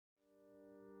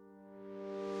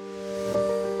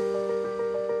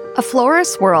A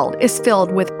florist's world is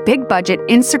filled with big budget,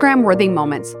 Instagram-worthy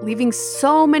moments, leaving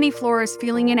so many florists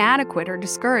feeling inadequate or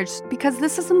discouraged because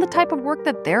this isn't the type of work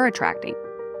that they're attracting.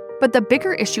 But the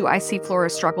bigger issue I see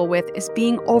florists struggle with is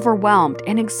being overwhelmed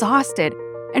and exhausted,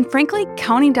 and frankly,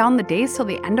 counting down the days till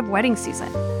the end of wedding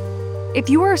season. If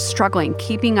you are struggling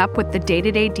keeping up with the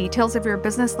day-to-day details of your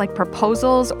business like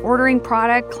proposals, ordering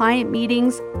product, client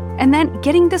meetings, and then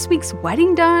getting this week's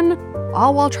wedding done,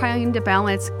 all while trying to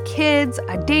balance kids,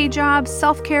 a day job,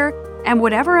 self-care, and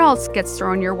whatever else gets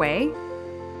thrown your way,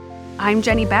 I'm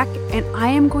Jenny Beck, and I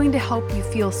am going to help you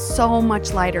feel so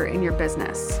much lighter in your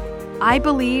business. I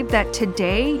believe that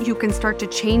today you can start to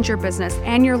change your business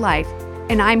and your life,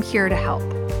 and I'm here to help.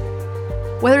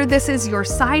 Whether this is your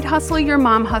side hustle, your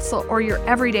mom hustle, or your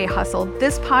everyday hustle,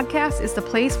 this podcast is the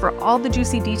place for all the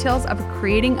juicy details of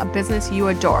creating a business you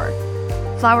adore.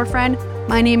 Flower friend,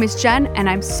 my name is Jen, and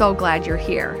I'm so glad you're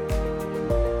here.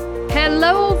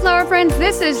 Hello, flower friends.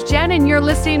 This is Jen, and you're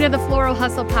listening to the Floral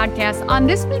Hustle Podcast. On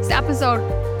this week's episode,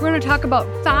 we're going to talk about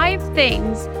 5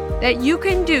 things that you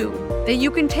can do, that you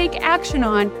can take action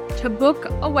on to book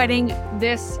a wedding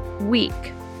this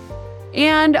week.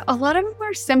 And a lot of them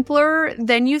are simpler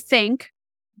than you think,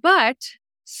 but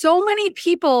so many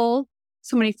people,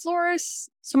 so many florists,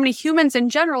 so many humans in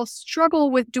general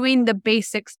struggle with doing the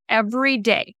basics every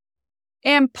day.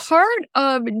 And part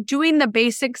of doing the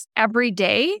basics every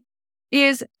day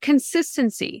is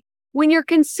consistency. When you're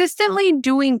consistently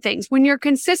doing things, when you're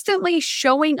consistently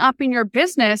showing up in your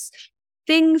business,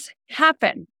 things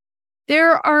happen.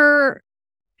 There are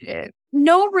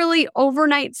no really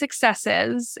overnight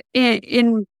successes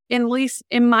in at least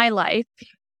in my life.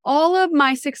 All of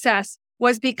my success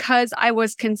was because I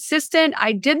was consistent,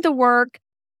 I did the work,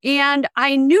 and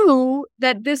I knew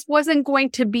that this wasn't going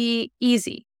to be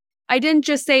easy. I didn't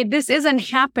just say, this isn't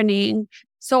happening,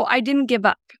 so I didn't give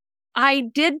up. I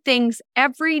did things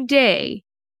every day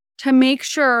to make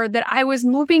sure that I was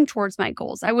moving towards my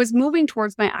goals. I was moving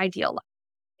towards my ideal life.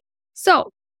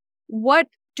 So, what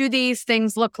do these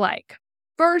things look like?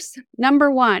 First,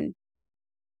 number 1,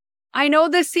 I know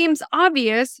this seems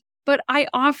obvious, but I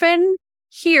often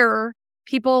hear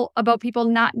about people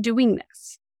not doing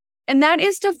this. And that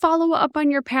is to follow up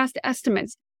on your past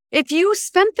estimates. If you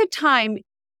spent the time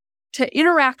to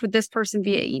interact with this person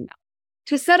via email,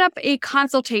 to set up a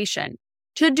consultation,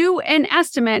 to do an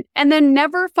estimate, and then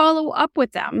never follow up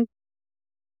with them,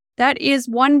 that is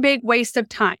one big waste of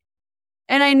time.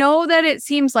 And I know that it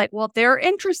seems like, well, if they're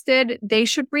interested, they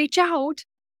should reach out.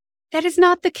 That is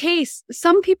not the case.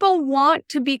 Some people want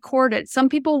to be courted. Some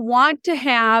people want to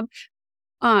have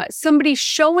somebody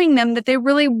showing them that they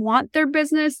really want their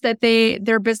business, that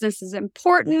their business is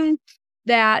important,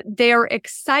 that they're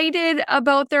excited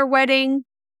about their wedding.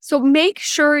 So make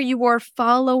sure you are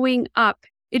following up.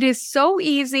 It is so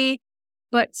easy,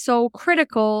 but so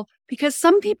critical because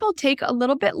some people take a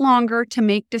little bit longer to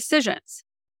make decisions.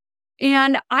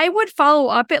 And I would follow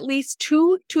up at least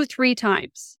 2 to 3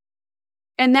 times.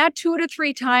 And that 2 to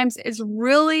 3 times is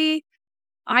really,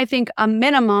 I think, a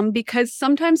minimum because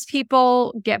sometimes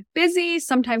people get busy.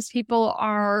 Sometimes people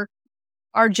are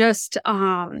just,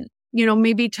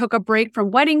 maybe took a break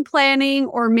from wedding planning,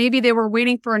 or maybe they were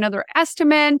waiting for another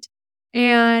estimate.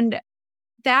 And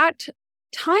that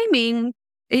timing,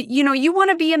 you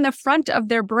want to be in the front of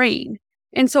their brain.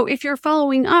 And so if you're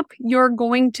following up, you're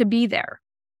going to be there.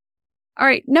 All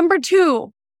right, number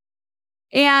 2,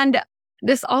 and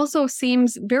this also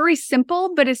seems very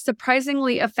simple, but it's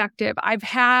surprisingly effective. I've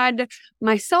had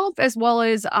myself as well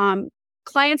as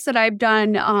clients that I've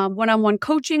done one-on-one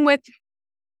coaching with,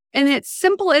 and it's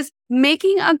simple as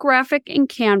making a graphic in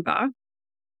Canva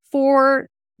for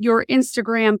your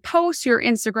Instagram posts, your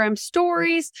Instagram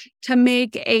stories, to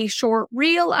make a short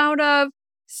reel out of,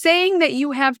 saying that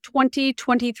you have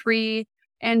 2023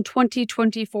 and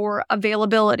 2024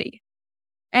 availability.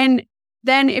 And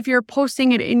then if you're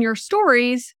posting it in your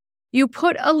stories, you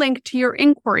put a link to your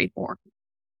inquiry form.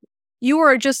 You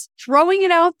are just throwing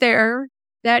it out there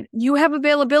that you have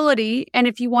availability. And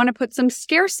if you want to put some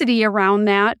scarcity around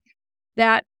that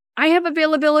I have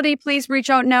availability, please reach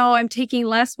out now. I'm taking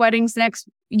less weddings next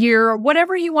year, or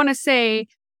whatever you want to say,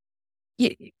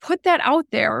 put that out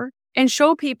there and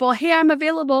show people, hey, I'm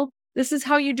available. This is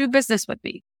how you do business with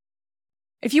me.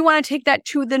 If you want to take that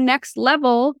to the next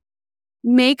level,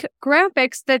 make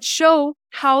graphics that show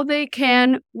how they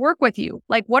can work with you.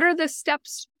 Like, what are the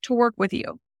steps to work with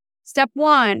you? Step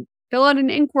 1, fill out an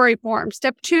inquiry form.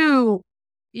 Step 2,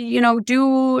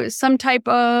 do some type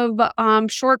of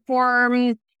short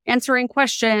form answering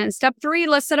questions. Step 3,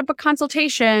 let's set up a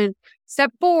consultation.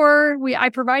 Step 4, I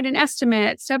provide an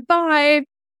estimate. Step 5,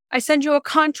 I send you a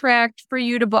contract for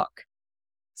you to book.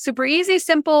 Super easy,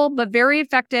 simple, but very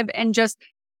effective, and just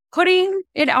putting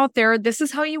it out there. This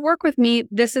is how you work with me.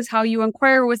 This is how you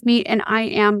inquire with me, and I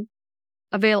am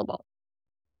available.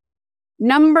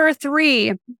 Number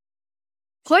 3,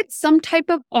 put some type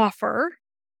of offer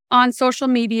on social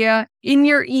media, in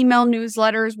your email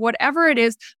newsletters, whatever it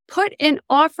is. Put an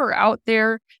offer out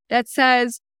there that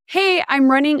says, hey,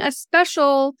 I'm running a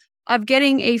special of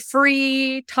getting a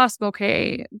free toss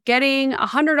bouquet, getting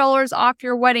 $100 off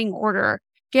your wedding order,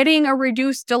 getting a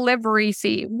reduced delivery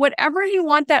fee, whatever you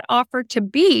want that offer to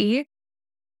be.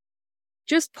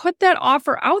 Just put that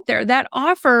offer out there. That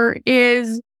offer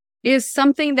is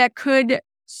something that could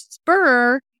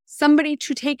spur somebody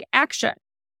to take action.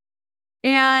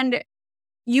 And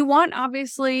you want,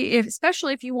 obviously,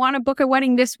 especially if you want to book a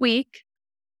wedding this week,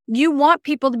 you want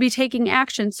people to be taking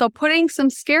action. So putting some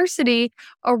scarcity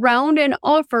around an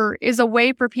offer is a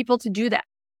way for people to do that.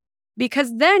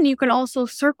 Because then you can also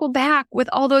circle back with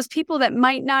all those people that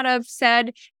might not have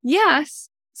said yes.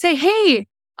 Say, hey,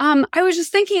 I was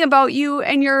just thinking about you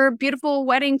and your beautiful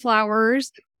wedding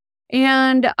flowers.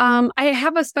 And I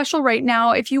have a special right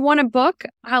now. If you want to book,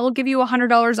 I'll give you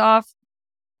 $100 off,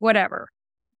 whatever.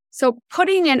 So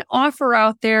putting an offer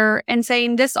out there and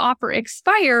saying this offer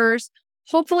expires,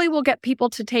 hopefully will get people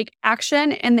to take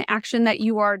action, and the action that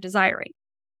you are desiring.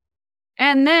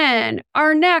 And then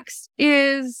our next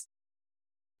is,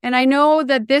 and I know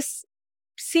that this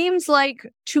seems like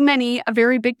to many a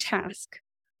very big task,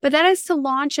 but that is to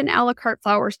launch an a la carte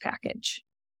flowers package.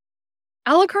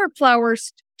 A la carte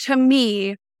flowers, to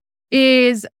me,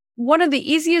 is one of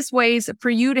the easiest ways for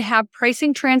you to have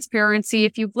pricing transparency.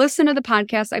 If you've listened to the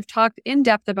podcast, I've talked in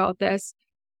depth about this.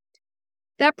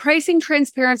 That pricing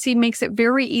transparency makes it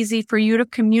very easy for you to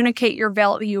communicate your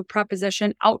value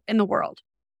proposition out in the world.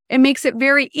 It makes it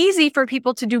very easy for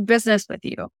people to do business with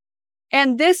you.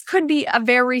 And this could be a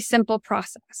very simple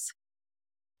process.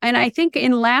 And I think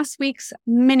in last week's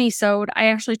mini-sode, I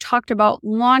actually talked about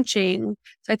launching.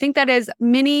 So I think that is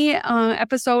mini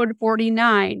episode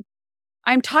 49.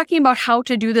 I'm talking about how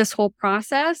to do this whole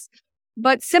process,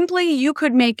 but simply you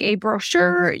could make a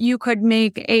brochure, you could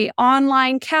make a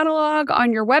online catalog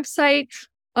on your website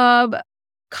of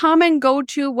common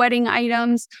go-to wedding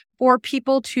items for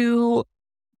people to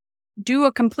do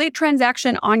a complete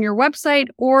transaction on your website,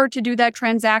 or to do that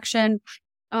transaction,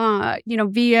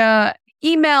 via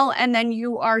email, and then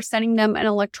you are sending them an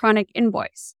electronic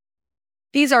invoice.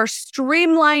 These are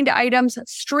streamlined items,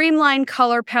 streamlined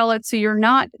color palettes, so you're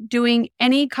not doing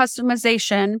any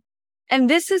customization. And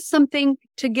this is something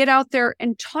to get out there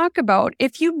and talk about.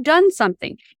 If you've done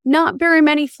something, not very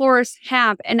many florists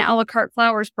have an a la carte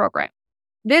flowers program.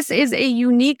 This is a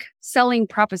unique selling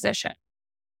proposition.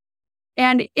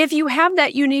 And if you have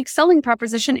that unique selling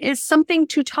proposition, is something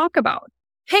to talk about.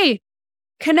 Hey,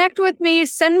 connect with me,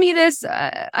 send me this,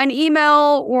 an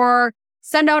email, or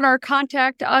send out our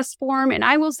contact us form, and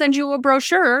I will send you a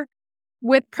brochure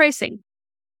with pricing.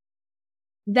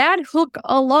 That hook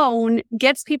alone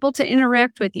gets people to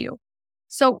interact with you.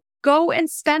 So go and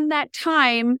spend that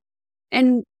time.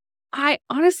 And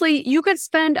you could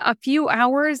spend a few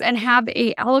hours and have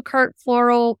a la carte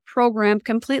floral program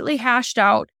completely hashed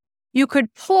out. You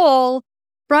could pull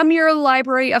from your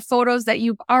library of photos that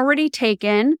you've already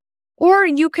taken, or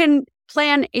you can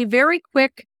plan a very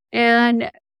quick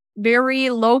and very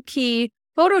low-key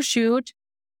photo shoot.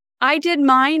 I did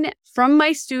mine from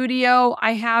my studio.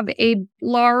 I have a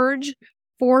large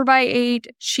 4x8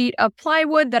 sheet of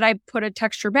plywood that I put a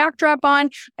texture backdrop on.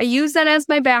 I use that as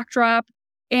my backdrop.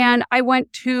 And I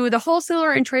went to the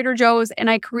wholesaler in Trader Joe's and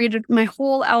I created my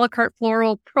whole a la carte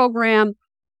floral program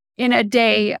in a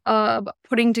day of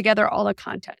putting together all the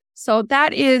content. So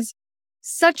that is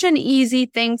such an easy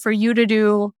thing for you to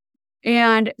do,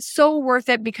 and so worth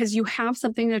it, because you have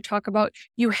something to talk about.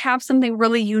 You have something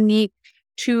really unique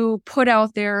to put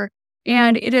out there.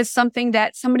 And it is something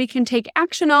that somebody can take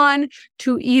action on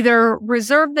to either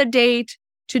reserve the date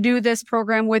to do this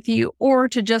program with you, or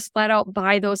to just flat out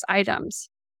buy those items.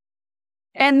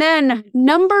 And then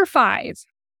number 5,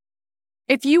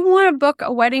 if you want to book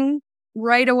a wedding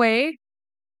right away,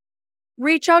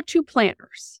 reach out to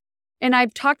planners. And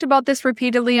I've talked about this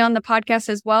repeatedly on the podcast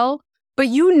as well, but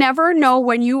you never know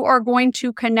when you are going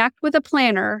to connect with a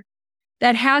planner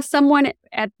that has someone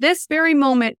at this very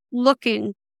moment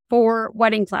looking for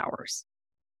wedding flowers.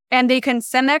 And they can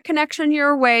send that connection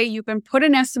your way. You can put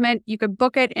an estimate, you could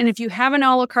book it. And if you have an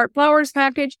a la carte flowers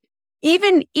package,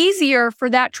 even easier for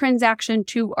that transaction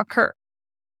to occur.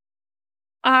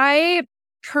 I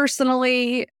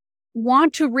personally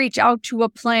want to reach out to a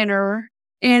planner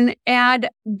and add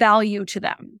value to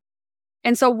them.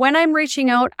 And so when I'm reaching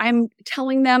out, I'm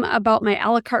telling them about my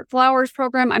a la carte flowers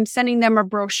program. I'm sending them a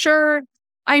brochure.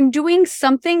 I'm doing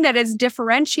something that is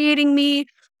differentiating me.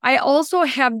 I also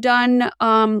have done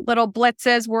little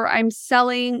blitzes where I'm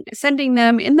sending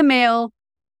them in the mail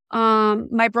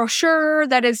my brochure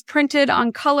that is printed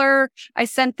on color. I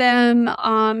sent them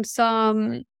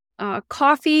some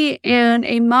coffee and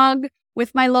a mug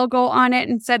with my logo on it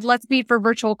and said, let's meet for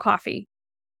virtual coffee.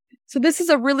 So this is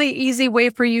a really easy way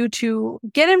for you to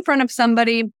get in front of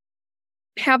somebody,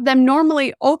 have them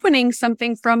normally opening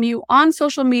something from you on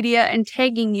social media and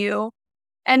tagging you,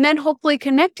 and then hopefully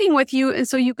connecting with you. And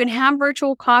so you can have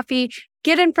virtual coffee,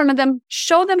 get in front of them,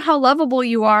 show them how lovable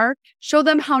you are, show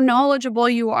them how knowledgeable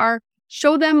you are,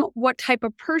 show them what type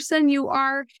of person you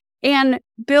are, and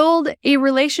build a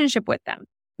relationship with them.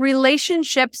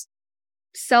 Relationships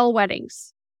sell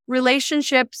weddings.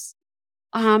 Relationships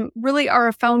really are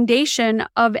a foundation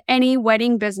of any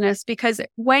wedding business, because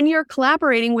when you're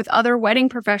collaborating with other wedding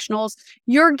professionals,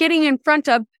 you're getting in front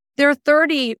of their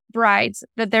 30 brides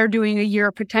that they're doing a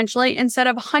year potentially, instead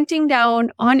of hunting down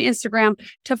on Instagram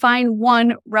to find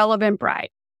one relevant bride.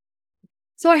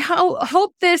 So I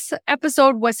hope this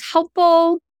episode was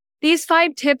helpful. These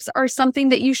 5 tips are something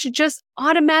that you should just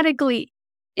automatically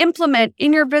implement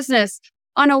in your business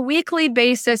on a weekly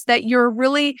basis, that you're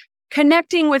really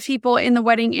connecting with people in the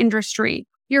wedding industry.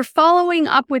 You're following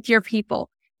up with your people.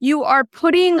 You are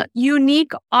putting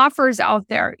unique offers out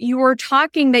there. You are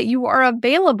talking that you are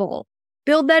available.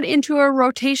 Build that into a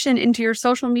rotation into your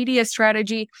social media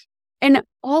strategy. And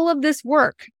all of this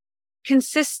work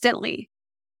consistently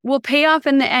will pay off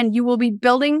in the end. You will be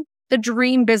building the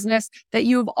dream business that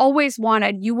you've always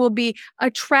wanted. You will be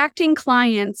attracting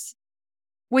clients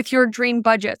with your dream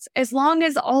budgets. As long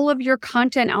as all of your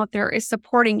content out there is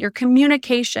supporting your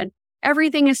communication,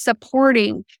 everything is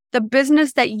supporting the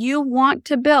business that you want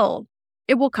to build,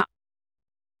 it will come.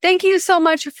 Thank you so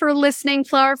much for listening,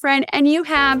 Flower Friend, and you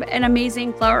have an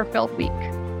amazing flower-filled week.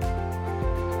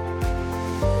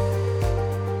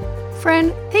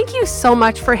 Friend, thank you so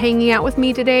much for hanging out with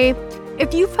me today.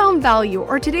 If you found value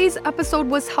or today's episode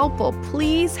was helpful,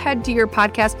 please head to your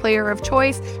podcast player of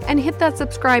choice and hit that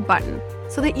subscribe button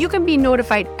so that you can be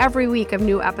notified every week of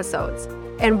new episodes.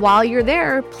 And while you're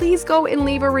there, please go and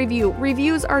leave a review.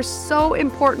 Reviews are so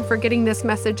important for getting this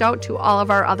message out to all of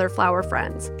our other flower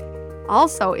friends.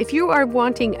 Also, if you are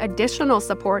wanting additional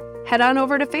support, head on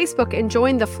over to Facebook and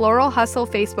join the Floral Hustle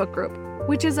Facebook group,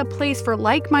 which is a place for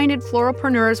like-minded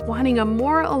floralpreneurs wanting a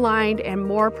more aligned and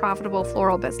more profitable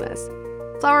floral business.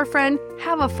 Flower friend,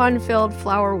 have a fun-filled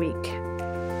flower week.